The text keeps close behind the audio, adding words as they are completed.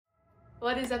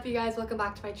What is up, you guys? Welcome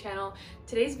back to my channel.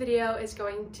 Today's video is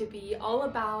going to be all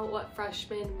about what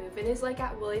freshman move-in is like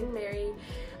at William & Mary.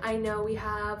 I know we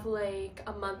have like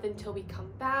a month until we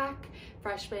come back.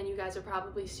 Freshmen, you guys are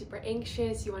probably super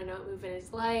anxious. You want to know what move-in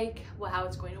is like, how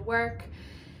it's going to work.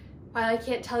 While I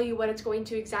can't tell you what it's going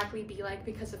to exactly be like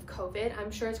because of COVID, I'm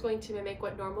sure it's going to mimic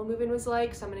what normal move-in was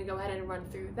like, so I'm going to go ahead and run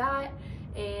through that,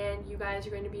 and you guys are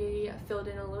going to be filled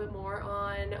in a little bit more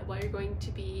on what you're going to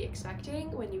be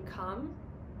expecting when you come.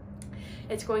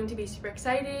 It's going to be super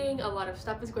exciting. A lot of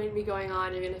stuff is going to be going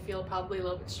on. You're going to feel probably a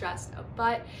little bit stressed,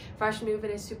 but freshman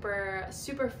move-in is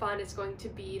super fun. It's going to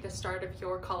be the start of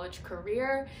your college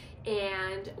career.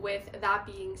 And with that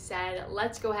being said,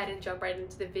 let's go ahead and jump right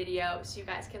into the video so you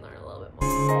guys can learn a little bit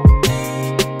more.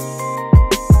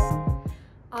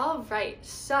 All right,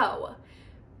 so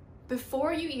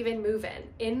before you even move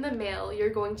in the mail, you're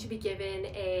going to be given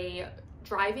a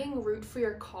driving route for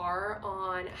your car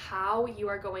on how you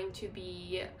are going to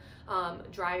be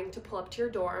driving to pull up to your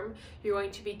dorm. You're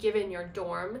going to be given your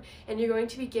dorm, and you're going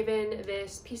to be given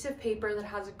this piece of paper that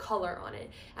has a color on it,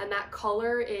 and that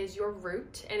color is your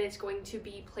route, and it's going to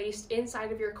be placed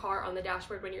inside of your car on the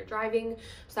dashboard when you're driving,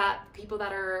 so that people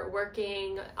that are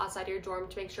working outside of your dorm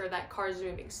to make sure that cars are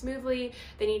moving smoothly,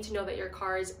 they need to know that your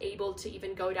car is able to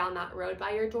even go down that road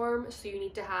by your dorm. So you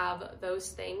need to have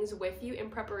those things with you in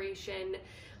preparation.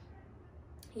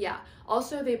 Yeah,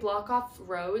 also they block off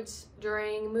roads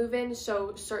during move-in,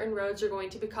 so certain roads are going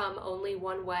to become only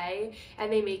one way,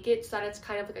 and they make it so that it's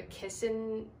kind of like a kiss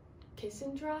and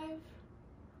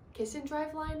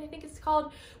drive line, I think it's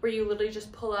called, where you literally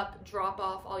just pull up, drop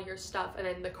off all your stuff, and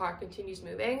then the car continues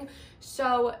moving.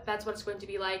 So that's what it's going to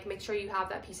be like. Make sure you have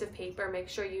that piece of paper, make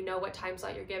sure you know what time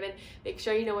slot you're given, make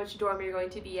sure you know which dorm you're going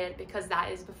to be in, because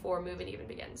that is before move-in even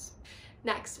begins.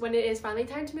 Next, when it is finally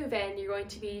time to move in, you're going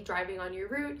to be driving on your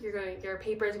route, your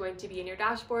paper is going to be in your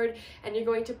dashboard, and you're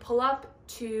going to pull up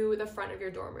to the front of your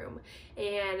dorm room.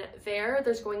 And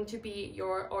there's going to be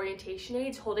your orientation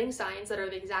aides holding signs that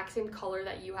are the exact same color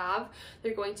that you have.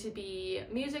 There's going to be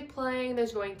music playing,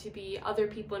 there's going to be other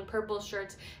people in purple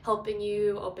shirts helping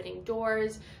you, opening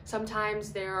doors.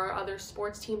 Sometimes there are other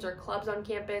sports teams or clubs on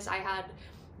campus. I had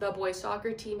the boys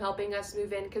soccer team helping us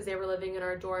move in because they were living in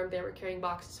our dorm. They were carrying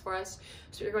boxes for us.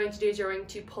 So what you're going to do is you're going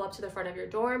to pull up to the front of your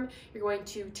dorm. You're going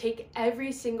to take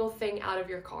every single thing out of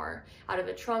your car, out of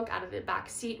the trunk, out of the back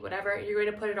seat, whatever, and you're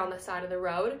going to put it on the side of the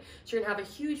road. So you're gonna have a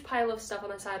huge pile of stuff on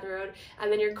the side of the road,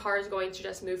 and then your car is going to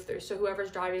just move through. So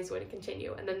whoever's driving is going to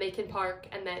continue, and then they can park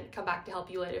and then come back to help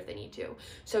you later if they need to.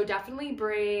 So definitely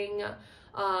bring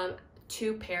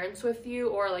two parents with you,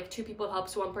 or like two people to help,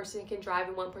 so one person can drive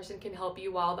and one person can help you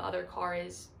while the car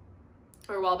has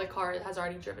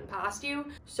already driven past you.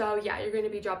 So yeah, you're going to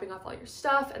be dropping off all your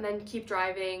stuff and then keep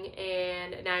driving,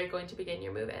 and now you're going to begin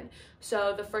your move-in.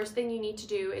 So the first thing you need to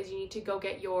do is you need to go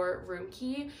get your room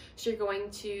key. So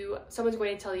someone's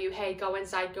going to tell you, hey, go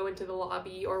inside, go into the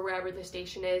lobby or wherever the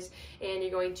station is, and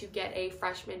you're going to get a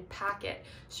freshman packet.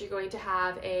 So you're going to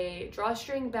have a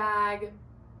drawstring bag.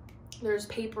 There's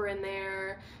paper in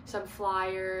there, some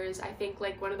flyers, I think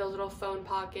like one of those little phone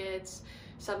pockets,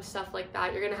 some stuff like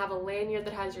that. You're gonna have a lanyard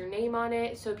that has your name on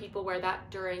it, so people wear that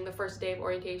during the first day of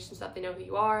orientation so that they know who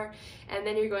you are. And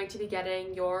then you're going to be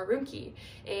getting your room key.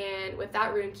 And with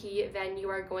that room key, then you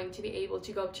are going to be able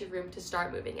to go up to your room to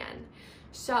start moving in.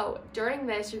 So during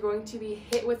this, you're going to be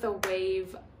hit with a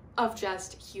wave of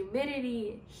just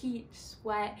humidity, heat,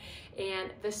 sweat,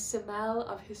 and the smell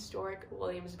of historic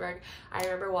Williamsburg. I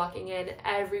remember walking in,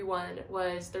 there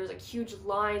was like huge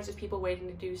lines of people waiting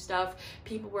to do stuff.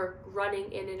 People were running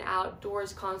in and out,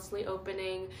 doors constantly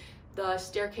opening. The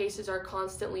staircases are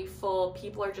constantly full.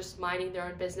 People are just minding their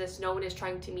own business. No one is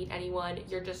trying to meet anyone.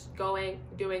 You're just going,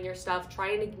 doing your stuff,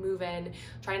 trying to move in,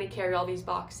 trying to carry all these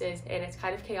boxes, and it's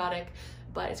kind of chaotic,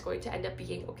 but it's going to end up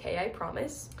being okay, I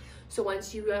promise. So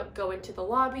once you go into the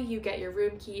lobby, you get your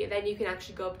room key, and then you can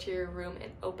actually go up to your room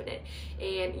and open it.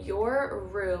 And your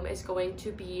room is going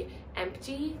to be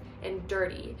empty and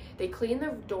dirty. They clean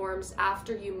the dorms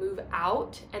after you move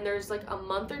out, and there's like a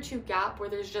month or two gap where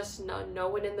there's just no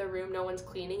one in the room, no one's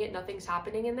cleaning it, nothing's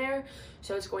happening in there.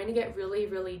 So it's going to get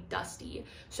really dusty.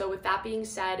 So with that being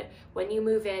said, when you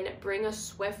move in, bring a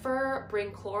Swiffer,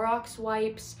 bring Clorox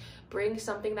wipes, bring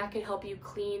something that can help you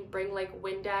clean, bring like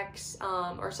Windex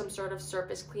or some sort of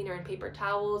surface cleaner and paper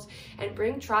towels, and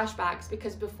bring trash bags,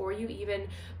 because before you even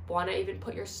want to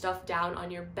put your stuff down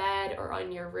on your bed or on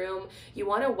your room, you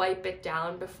want to wipe it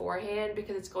down beforehand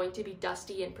because it's going to be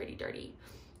dusty and pretty dirty.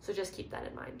 So just keep that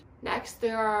in mind. Next,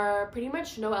 there are pretty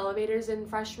much no elevators in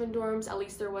freshman dorms, at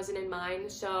least there wasn't in mine.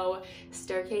 So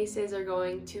staircases are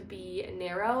going to be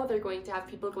narrow. They're going to have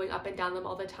people going up and down them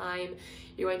all the time.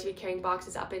 You're going to be carrying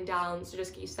boxes up and down. So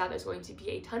just get used to that. There's going to be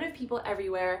a ton of people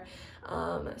everywhere.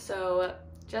 So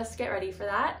just get ready for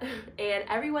that. And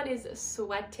everyone is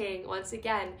sweating. Once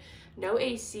again, no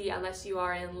AC unless you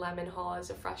are in Lemon Hall as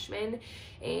a freshman,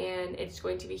 and it's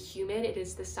going to be humid. It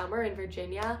is the summer in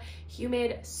Virginia.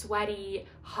 Humid, sweaty,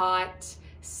 hot,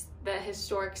 the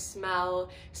historic smell.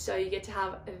 So you get to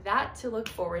have that to look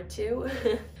forward to.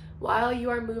 While you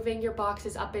are moving your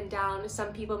boxes up and down,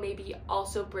 some people may be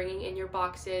also bringing in your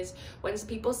boxes. When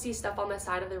people see stuff on the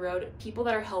side of the road, people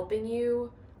that are helping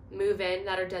you move in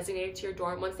that are designated to your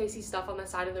dorm, once they see stuff on the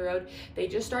side of the road, they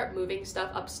just start moving stuff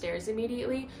upstairs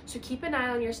immediately. So keep an eye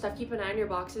on your stuff, keep an eye on your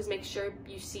boxes, make sure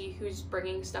you see who's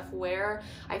bringing stuff where.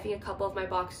 I think a couple of my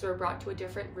boxes were brought to a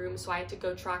different room, so I had to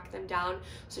go track them down.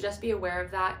 So just be aware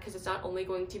of that, because it's not only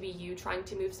going to be you trying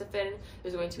to move stuff in,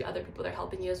 there's going to be other people that are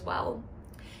helping you as well.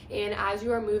 And as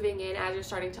you are moving in, as you're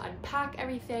starting to unpack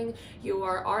everything,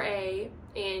 your RA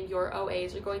and your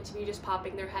OAs are going to be just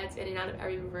popping their heads in and out of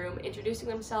every room, introducing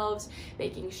themselves,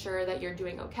 making sure that you're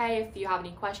doing okay. If you have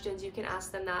any questions, you can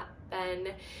ask them that then.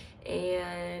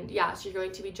 And yeah, so you're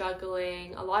going to be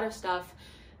juggling a lot of stuff,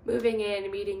 moving in,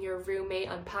 meeting your roommate,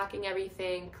 unpacking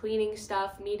everything, cleaning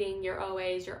stuff, meeting your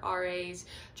OAs, your RAs,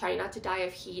 trying not to die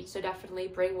of heat, so definitely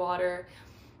bring water,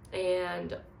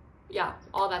 and yeah,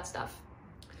 all that stuff.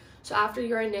 So after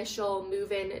your initial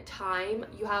move-in time,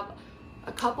 you have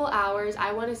a couple hours,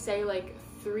 I want to say like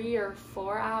 3 or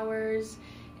 4 hours,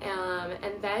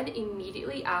 and then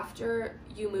immediately after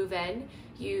you move in,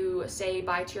 you say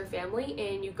bye to your family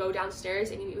and you go downstairs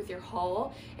and you meet with your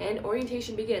hall, and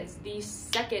orientation begins. The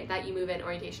second that you move in,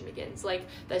 orientation begins, like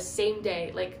the same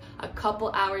day, like a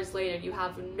couple hours later. You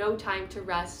have no time to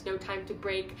rest, no time to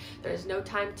break. There's no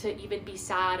time to even be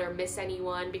sad or miss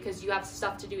anyone, because you have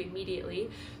stuff to do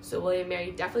immediately. So William &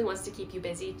 Mary definitely wants to keep you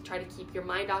busy, to try to keep your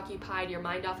mind occupied, your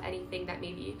mind off anything that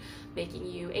may be making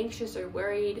you anxious or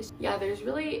worried. Yeah, there's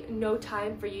really no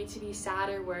time for you to be sad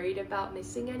or worried about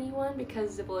missing anyone,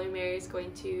 because the William & Mary is going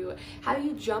to have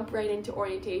you jump right into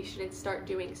orientation and start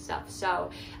doing stuff. So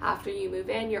after you move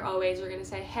in, your OAs are going to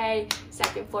say, hey,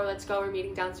 second floor, let's go, we're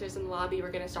meeting downstairs in the lobby,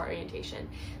 we're going to start orientation.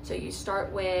 So you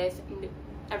start with,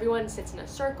 everyone sits in a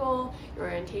circle, your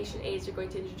orientation aides are going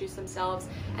to introduce themselves,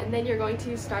 and then you're going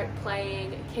to start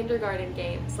playing kindergarten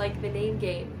games, like the name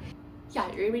game. Yeah,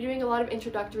 you're gonna be doing a lot of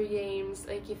introductory games,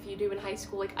 like if you do in high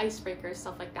school, like icebreakers,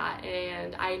 stuff like that.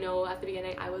 And I know at the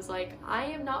beginning I was like, I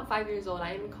am not 5 years old,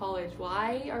 I am in college,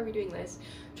 why are we doing this?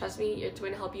 Trust me, it's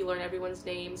going to help you learn everyone's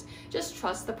names. Just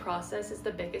trust the process is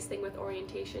the biggest thing with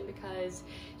orientation, because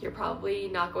you're probably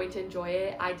not going to enjoy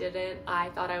it. I didn't. I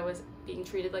thought I was being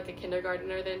treated like a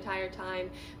kindergartner the entire time,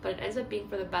 but it ends up being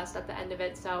for the best at the end of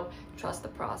it, so trust the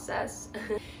process.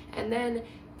 And then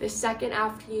the second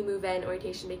after you move in,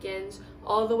 orientation begins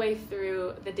all the way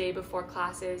through the day before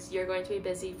classes. You're going to be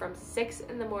busy from 6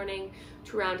 in the morning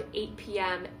to around 8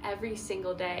 p.m. every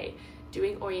single day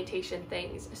doing orientation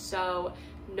things. So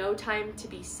no time to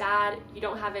be sad. You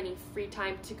don't have any free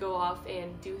time to go off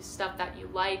and do stuff that you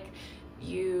like.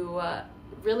 You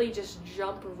really just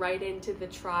jump right into the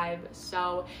tribe.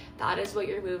 So that is what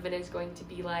your move-in is going to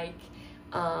be like.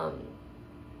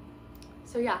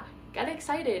 So yeah, get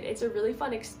excited. It's a really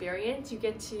fun experience. You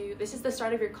get to, this is the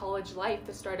start of your college life,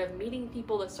 the start of meeting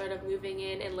people, the start of moving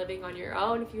in and living on your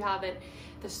own if you haven't,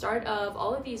 the start of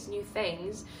all of these new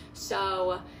things.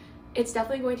 So it's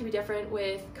definitely going to be different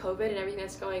with COVID and everything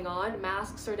that's going on.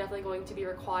 Masks are definitely going to be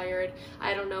required.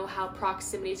 I don't know how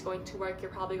proximity is going to work.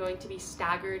 You're probably going to be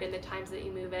staggered in the times that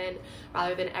you move in,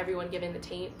 rather than everyone given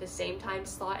the same time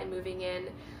slot and moving in.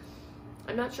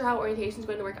 I'm not sure how orientation is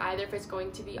going to work either, if it's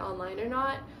going to be online or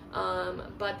not.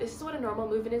 But this is what a normal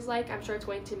move-in is like. I'm sure it's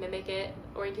going to mimic it.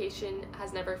 Orientation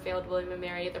has never failed William &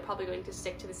 Mary. They're probably going to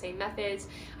stick to the same methods.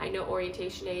 I know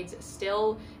orientation aides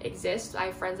still exist. I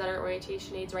have friends that are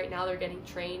orientation aides right now. They're getting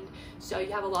trained. So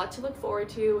you have a lot to look forward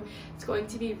to. It's going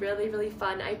to be really, really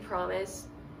fun, I promise.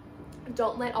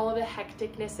 Don't let all of the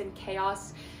hecticness and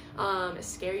chaos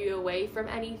scare you away from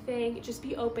anything. Just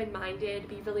be open-minded,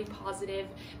 be really positive,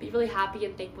 be really happy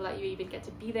and thankful that you even get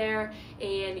to be there,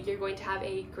 and you're going to have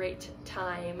a great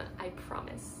time, I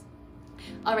promise.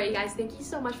 Alright, you guys, thank you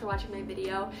so much for watching my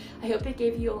video. I hope it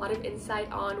gave you a lot of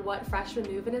insight on what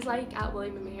freshman move-in is like at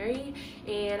William & Mary,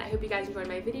 and I hope you guys enjoyed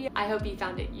my video. I hope you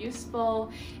found it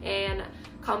useful, and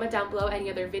comment down below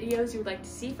any other videos you would like to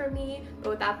see from me. But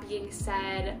with that being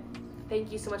said, thank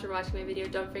you so much for watching my video.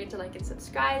 Don't forget to like and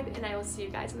subscribe, and I will see you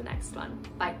guys in the next one.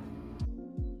 Bye.